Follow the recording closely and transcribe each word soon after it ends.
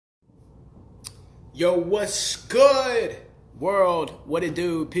Yo, what's good, world? What it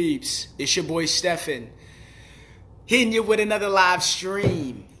do, peeps? It's your boy Stefan, hitting you with another live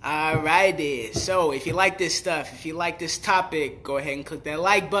stream. Alrighty, so if you like this stuff, if you like this topic, go ahead and click that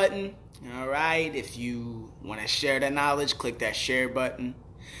like button. Alright, if you want to share that knowledge, click that share button.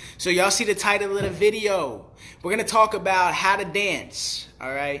 So y'all see the title of the video. We're going to talk about how to dance, all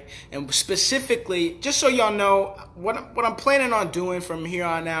right? And specifically, just so y'all know, what I'm planning on doing from here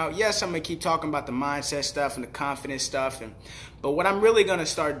on out, yes, I'm going to keep talking about the mindset stuff and the confidence stuff, but what I'm really going to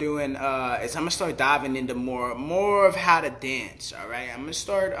start doing is I'm going to start diving into more of how to dance, all right? I'm going to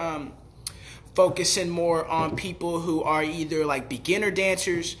start focusing more on people who are either like beginner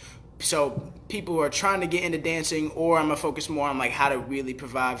dancers, so people who are trying to get into dancing, or I'm going to focus more on like how to really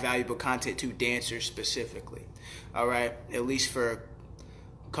provide valuable content to dancers specifically. All right, at least for a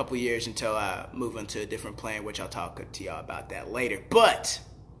couple years until I move into a different plane, which I'll talk to y'all about that later. But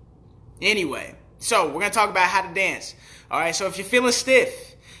anyway, so we're going to talk about how to dance. All right, so if you're feeling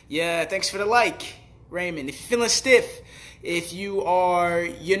stiff, yeah, thanks for the like, Raymond. If you're feeling stiff, if you are,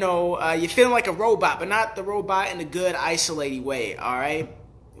 you're feeling like a robot, but not the robot in a good isolating way, all right?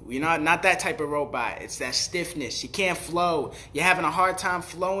 You're not that type of robot. It's that stiffness. You can't flow. You're having a hard time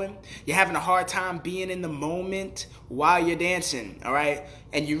flowing. You're having a hard time being in the moment while you're dancing, all right?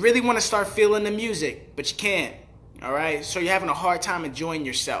 And you really want to start feeling the music, but you can't, all right? So you're having a hard time enjoying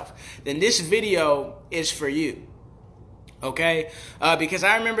yourself. Then this video is for you, okay? Because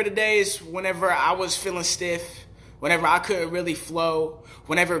I remember the days whenever I was feeling stiff, whenever I couldn't really flow,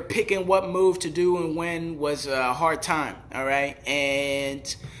 whenever picking what move to do and when was a hard time, all right?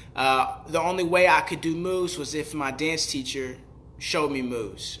 And the only way I could do moves was if my dance teacher showed me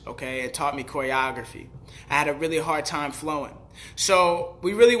moves, okay? It taught me choreography. I had a really hard time flowing. So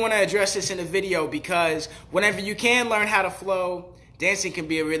we really want to address this in the video because whenever you can learn how to flow, dancing can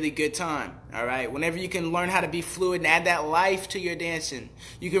be a really good time, all right? Whenever you can learn how to be fluid and add that life to your dancing,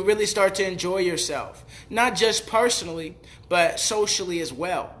 you can really start to enjoy yourself. Not just personally, but socially as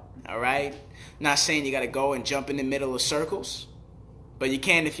well, all right? Not saying you got to go and jump in the middle of circles, but you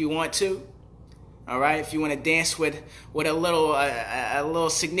can if you want to, all right? If you want to dance with a little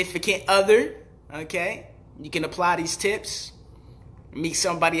significant other, okay? You can apply these tips. Meet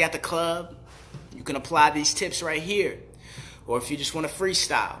somebody at the club, you can apply these tips right here. Or if you just want to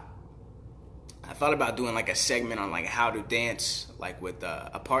freestyle. I thought about doing like a segment on like how to dance like with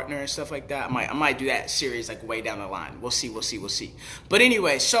a partner and stuff like that. I might do that series like way down the line. We'll see. But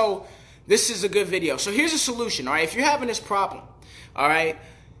anyway, so this is a good video. So here's a solution, all right? If you're having this problem, all right,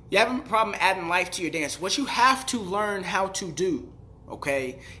 you're having a problem adding life to your dance, what you have to learn how to do,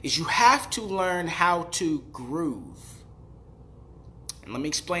 okay, is you have to learn how to groove. And let me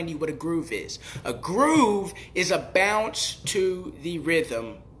explain to you what a groove is. A groove is a bounce to the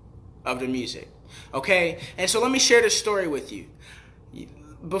rhythm of the music, okay? And so let me share this story with you.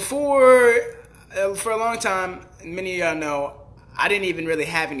 Before, for a long time, many of y'all know, I didn't even really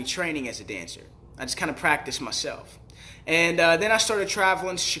have any training as a dancer. I just kind of practiced myself. And then I started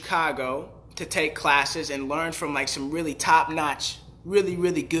traveling to Chicago to take classes and learn from like some really top-notch,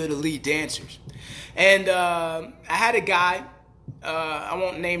 really good elite dancers. And I had a guy, I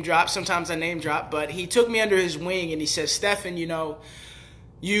won't name drop. Sometimes I name drop, but he took me under his wing and he said, "Stefan, you're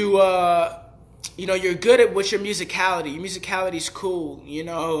good at with your musicality. Your musicality's cool. You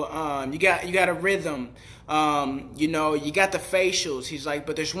got a rhythm. You got the facials." He's like,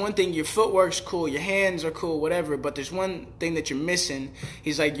 "But there's one thing. Your footwork's cool. Your hands are cool. Whatever. But there's one thing that you're missing."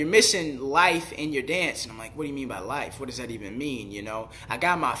 He's like, "You're missing life in your dance." And I'm like, "What do you mean by life? What does that even mean? I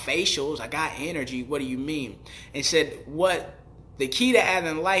got my facials. I got energy. What do you mean?" And he said, the key to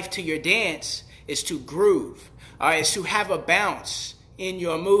adding life to your dance is to groove, all right? It's to have a bounce in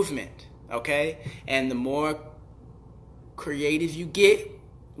your movement, okay? And the more creative you get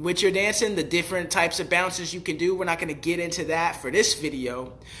with your dancing, the different types of bounces you can do. We're not going to get into that for this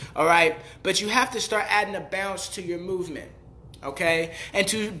video, all right? But you have to start adding a bounce to your movement, okay? And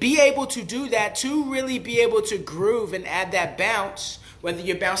to be able to do that, to really be able to groove and add that bounce, whether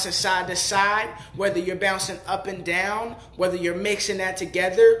you're bouncing side to side, whether you're bouncing up and down, whether you're mixing that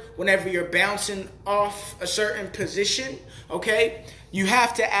together, whenever you're bouncing off a certain position, okay, you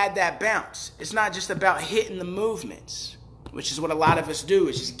have to add that bounce. It's not just about hitting the movements, which is what a lot of us do.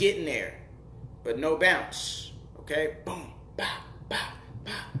 It's just getting there, but no bounce, okay? Boom, pow, pow,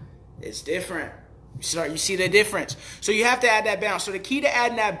 pow. It's different. You see the difference. So you have to add that bounce. So the key to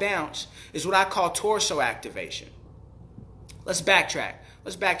adding that bounce is what I call torso activation. Let's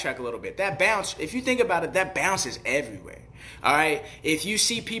backtrack a little bit. That bounce, if you think about it, that bounce is everywhere. All right. If you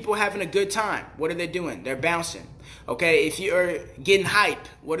see people having a good time, what are they doing? They're bouncing. Okay, if you're getting hype,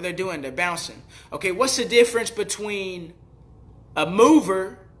 what are they doing? They're bouncing. Okay, what's the difference between a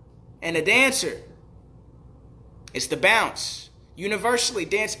mover and a dancer? It's the bounce. Universally,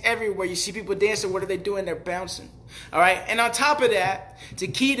 dance everywhere. You see people dancing, what are they doing? They're bouncing. All right, and on top of that, the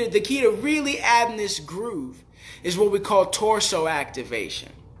key to really adding this groove is what we call torso activation.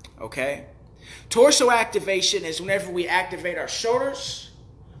 Okay? Torso activation is whenever we activate our shoulders,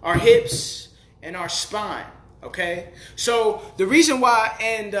 our hips, and our spine. Okay? So the reason why,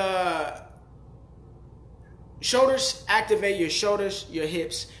 shoulders, activate your shoulders, your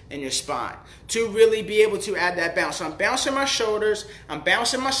hips, and your spine to really be able to add that bounce. So I'm bouncing my shoulders, I'm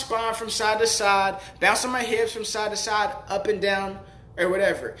bouncing my spine from side to side, bouncing my hips from side to side, up and down, or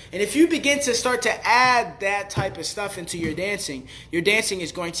whatever. And if you begin to start to add that type of stuff into your dancing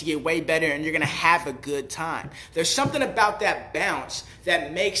is going to get way better and you're going to have a good time. There's something about that bounce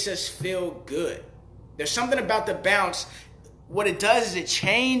that makes us feel good. There's something about the bounce. What it does is it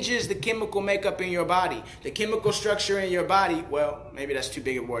changes the chemical makeup in your body. The chemical structure in your body, well, maybe that's too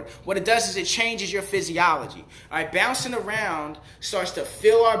big a word. What it does is it changes your physiology. All right, bouncing around starts to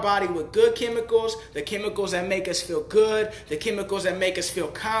fill our body with good chemicals, the chemicals that make us feel good, the chemicals that make us feel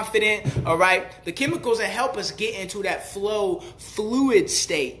confident, all right? The chemicals that help us get into that fluid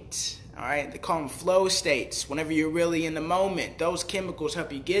state. All right, they call them flow states. Whenever you're really in the moment, those chemicals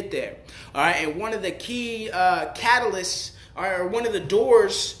help you get there. All right, and one of the key catalysts, or one of the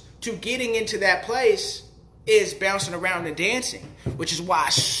doors to getting into that place, is bouncing around and dancing, which is why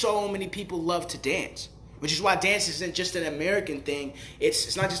so many people love to dance. Which is why dance isn't just an American thing.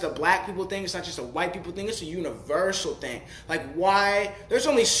 It's not just a black people thing. It's not just a white people thing. It's a universal thing. Like, why? There's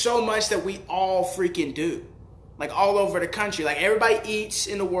only so much that we all freaking do. Like, all over the country. Like, everybody eats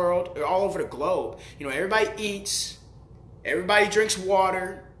in the world, or all over the globe. You know, everybody eats. Everybody drinks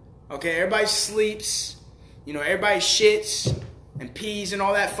water. Okay, everybody sleeps. You know, everybody shits and pees and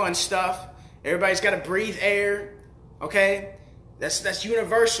all that fun stuff. Everybody's got to breathe air. Okay, that's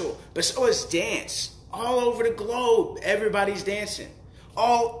universal. But so is dance. All over the globe, everybody's dancing.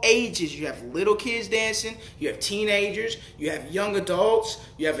 All ages. You have little kids dancing. You have teenagers. You have young adults.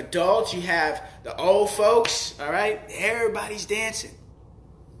 You have adults. You have the old folks. All right, everybody's dancing.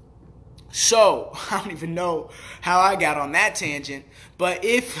 So I don't even know how I got on that tangent, but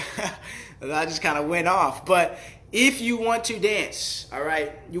if I just kind of went off. But if you want to dance, all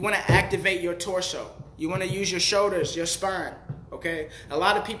right, you want to activate your torso. You want to use your shoulders, your spine, okay? A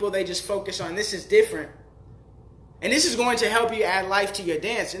lot of people, they just focus on, this is different. And this is going to help you add life to your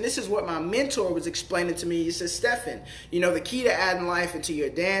dance. And this is what my mentor was explaining to me. He says, Stefan, you know, the key to adding life into your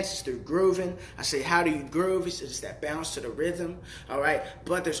dance is through grooving. I say, how do you groove? He says, it's that bounce to the rhythm, all right?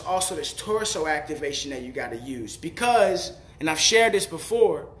 But there's also this torso activation that you got to use. Because, and I've shared this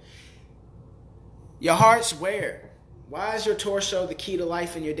before, your heart's where? Why is your torso the key to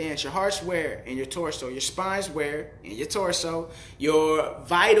life in your dance? Your heart's where? In your torso. Your spine's where? In your torso. Your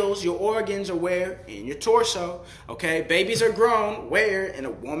vitals, your organs are where? In your torso. Okay, babies are grown where? In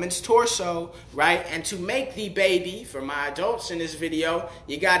a woman's torso, right? And to make the baby, for my adults in this video,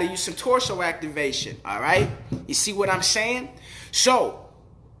 you got to use some torso activation, all right? You see what I'm saying? So,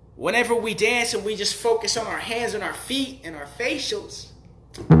 whenever we dance and we just focus on our hands and our feet and our facials,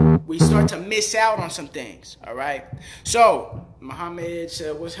 we start to miss out on some things, all right? So, Muhammad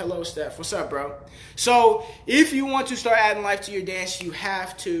said, hello, Steph. What's up, bro? So, if you want to start adding life to your dance, you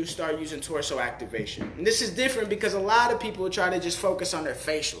have to start using torso activation. And this is different because a lot of people try to just focus on their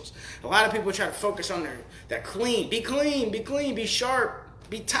facials. A lot of people try to focus on their clean. Be clean, be sharp,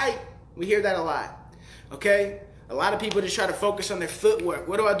 be tight. We hear that a lot, okay? A lot of people just try to focus on their footwork.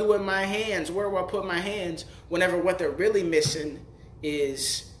 What do I do with my hands? Where do I put my hands? Whenever what they're really missing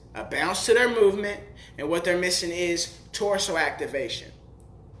is a bounce to their movement, and what they're missing is torso activation.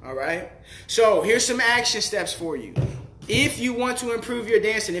 All right? So here's some action steps for you. If you want to improve your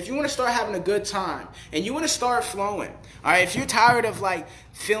dancing, if you want to start having a good time, and you want to start flowing, all right? If you're tired of like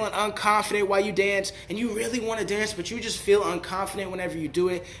feeling unconfident while you dance, and you really want to dance, but you just feel unconfident whenever you do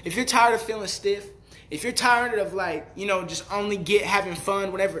it, if you're tired of feeling stiff, if you're tired of like, you know, just only having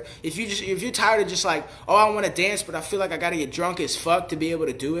fun, whatever, if you're tired of just like, oh, I want to dance, but I feel like I got to get drunk as fuck to be able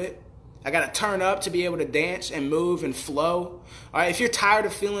to do it. I got to turn up to be able to dance and move and flow. All right, if you're tired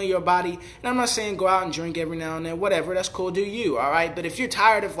of feeling your body, and I'm not saying go out and drink every now and then, whatever, that's cool, do you, all right? But if you're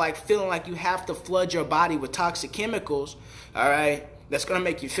tired of like feeling like you have to flood your body with toxic chemicals, all right, that's going to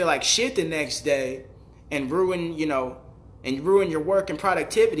make you feel like shit the next day and ruin, your work and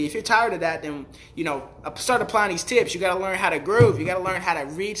productivity. If you're tired of that, then, start applying these tips. You got to learn how to groove. You got to learn how to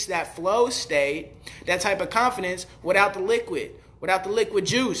reach that flow state, that type of confidence without the liquid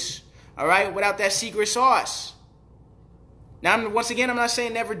juice, all right, without that secret sauce. Now, once again, I'm not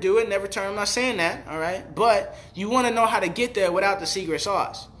saying never do it, never turn. I'm not saying that, all right? But you want to know how to get there without the secret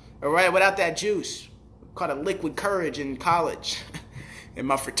sauce, all right? Without that juice. Called a liquid courage in college, in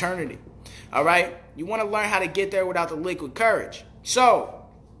my fraternity, all right? You want to learn how to get there without the liquid courage. So,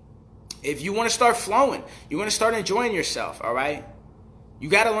 if you want to start flowing, you want to start enjoying yourself, all right? You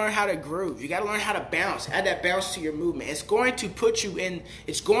got to learn how to groove. You got to learn how to bounce. Add that bounce to your movement. It's going to put you in,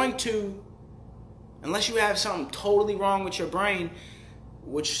 it's going to, unless you have something totally wrong with your brain,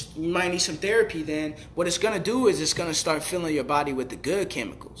 which you might need some therapy, then what it's going to do is it's going to start filling your body with the good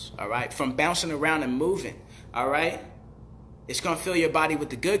chemicals, all right? From bouncing around and moving, all right? It's going to fill your body with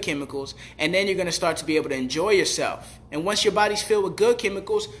the good chemicals, and then you're going to start to be able to enjoy yourself. And once your body's filled with good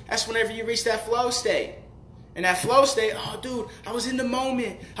chemicals, that's whenever you reach that flow state. And that flow state, oh, dude, I was in the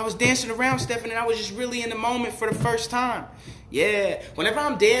moment. I was dancing around, Stephen, and I was just really in the moment for the first time. Yeah, whenever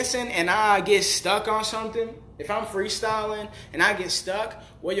I'm dancing and I get stuck on something, if I'm freestyling and I get stuck,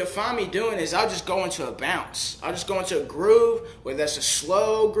 what you'll find me doing is I'll just go into a bounce. I'll just go into a groove, whether that's a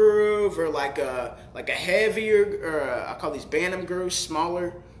slow groove or like a heavier, or I call these Bantam grooves,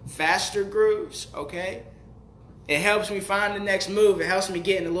 smaller, faster grooves, okay? It helps me find the next move. It helps me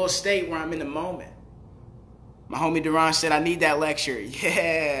get in a little state where I'm in the moment. My homie Duran said, I need that lecture.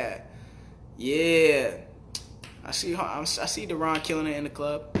 Yeah. Yeah. I see Duran killing it in the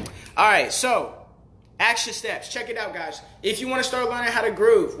club. All right, so action steps. Check it out, guys. If you want to start learning how to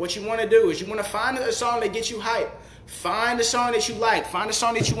groove, what you want to do is you want to find a song that gets you hype. Find a song that you like. Find a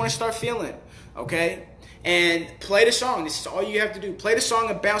song that you want to start feeling, okay? And play the song. This is all you have to do. Play the song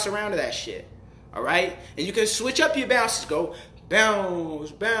and bounce around to that shit, all right? And you can switch up your bounces. Go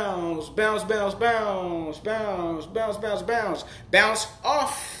bounce, bounce, bounce, bounce, bounce, bounce, bounce, bounce, bounce. Bounce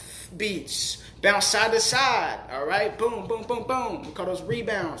off beats. Bounce side to side, all right? Boom, boom, boom, boom. We call those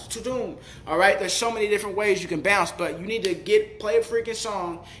rebounds. Tudum. All right? There's so many different ways you can bounce, but you need to play a freaking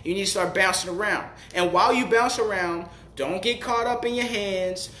song. You need to start bouncing around. And while you bounce around, don't get caught up in your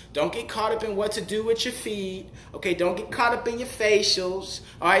hands. Don't get caught up in what to do with your feet. Okay? Don't get caught up in your facials.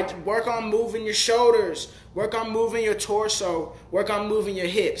 All right? Work on moving your shoulders. Work on moving your torso. Work on moving your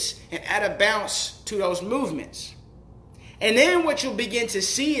hips. And add a bounce to those movements. And then what you'll begin to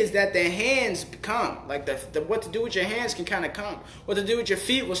see is that the hands come. Like the what to do with your hands can kind of come. What to do with your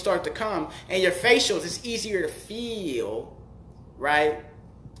feet will start to come. And your facials, it's easier to feel, right?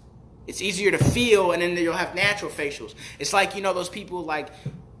 It's easier to feel, and then you'll have natural facials. It's like, you know, those people, like,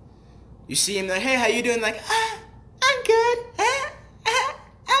 you see them, like, hey, how you doing? Like, I'm good.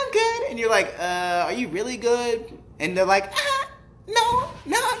 I'm good. And you're like, are you really good? And they're like, no,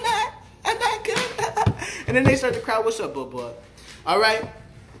 I'm not. I'm not good. And then they start to cry, what's up, bud? All right?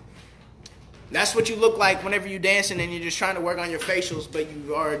 That's what you look like whenever you're dancing and you're just trying to work on your facials, but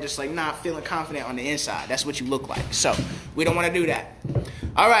you are just like not feeling confident on the inside. That's what you look like. So we don't want to do that.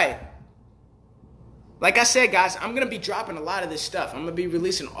 All right. Like I said, guys, I'm going to be dropping a lot of this stuff. I'm going to be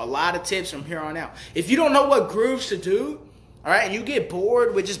releasing a lot of tips from here on out. If you don't know what grooves to do, all right, and you get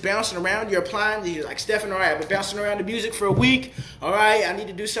bored with just bouncing around, you're like, Stephen, all right, I've been bouncing around the music for a week. All right, I need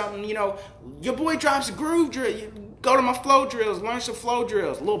to do something, you know. Your boy drops a groove drill. You go to my flow drills, learn some flow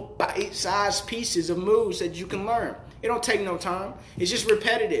drills, little bite-sized pieces of moves that you can learn. It don't take no time. It's just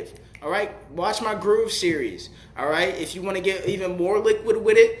repetitive, all right? Watch my groove series, all right? If you want to get even more liquid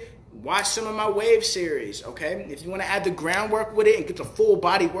with it, watch some of my wave series, okay? If you want to add the groundwork with it and get the full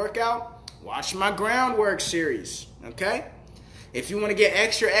body workout, watch my groundwork series, okay? If you want to get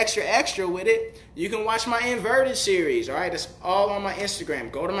extra with it, you can watch my inverted series, all right? It's all on my Instagram.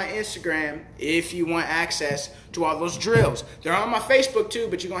 Go to my Instagram if you want access to all those drills. They're on my Facebook too,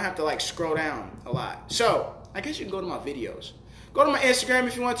 but you're going to have to like scroll down a lot. So I guess you can go to my videos. Go to my Instagram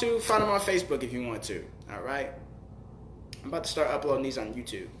if you want to. Find them on Facebook if you want to, all right? I'm about to start uploading these on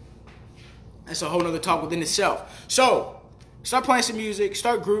YouTube. That's a whole nother talk within itself. So start playing some music.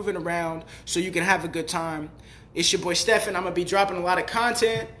 Start grooving around so you can have a good time. It's your boy Stephen. I'm going to be dropping a lot of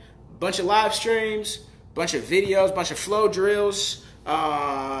content, a bunch of live streams, a bunch of videos, a bunch of flow drills.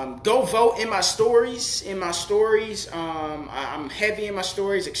 Go vote in my stories. I'm heavy in my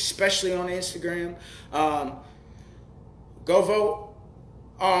stories, especially on Instagram. Go vote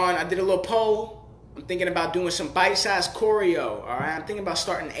on, I did a little poll. I'm thinking about doing some bite-sized choreo, all right? I'm thinking about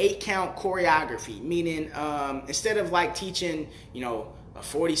starting 8-count choreography, meaning instead of like teaching, you know, a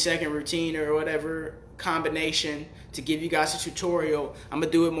 40-second routine or whatever combination to give you guys a tutorial, I'm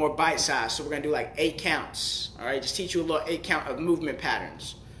going to do it more bite-sized. So we're going to do like 8 counts, all right? Just teach you a little 8 count of movement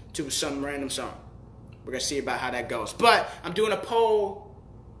patterns to some random song. We're going to see about how that goes. But I'm doing a poll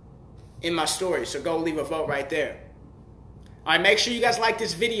in my story, so go leave a vote right there. All right, make sure you guys like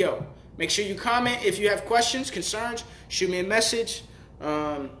this video. Make sure you comment if you have questions, concerns. Shoot me a message.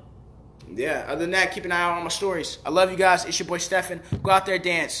 Yeah, other than that, keep an eye out on my stories. I love you guys. It's your boy Stefan. Go out there,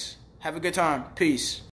 dance. Have a good time. Peace.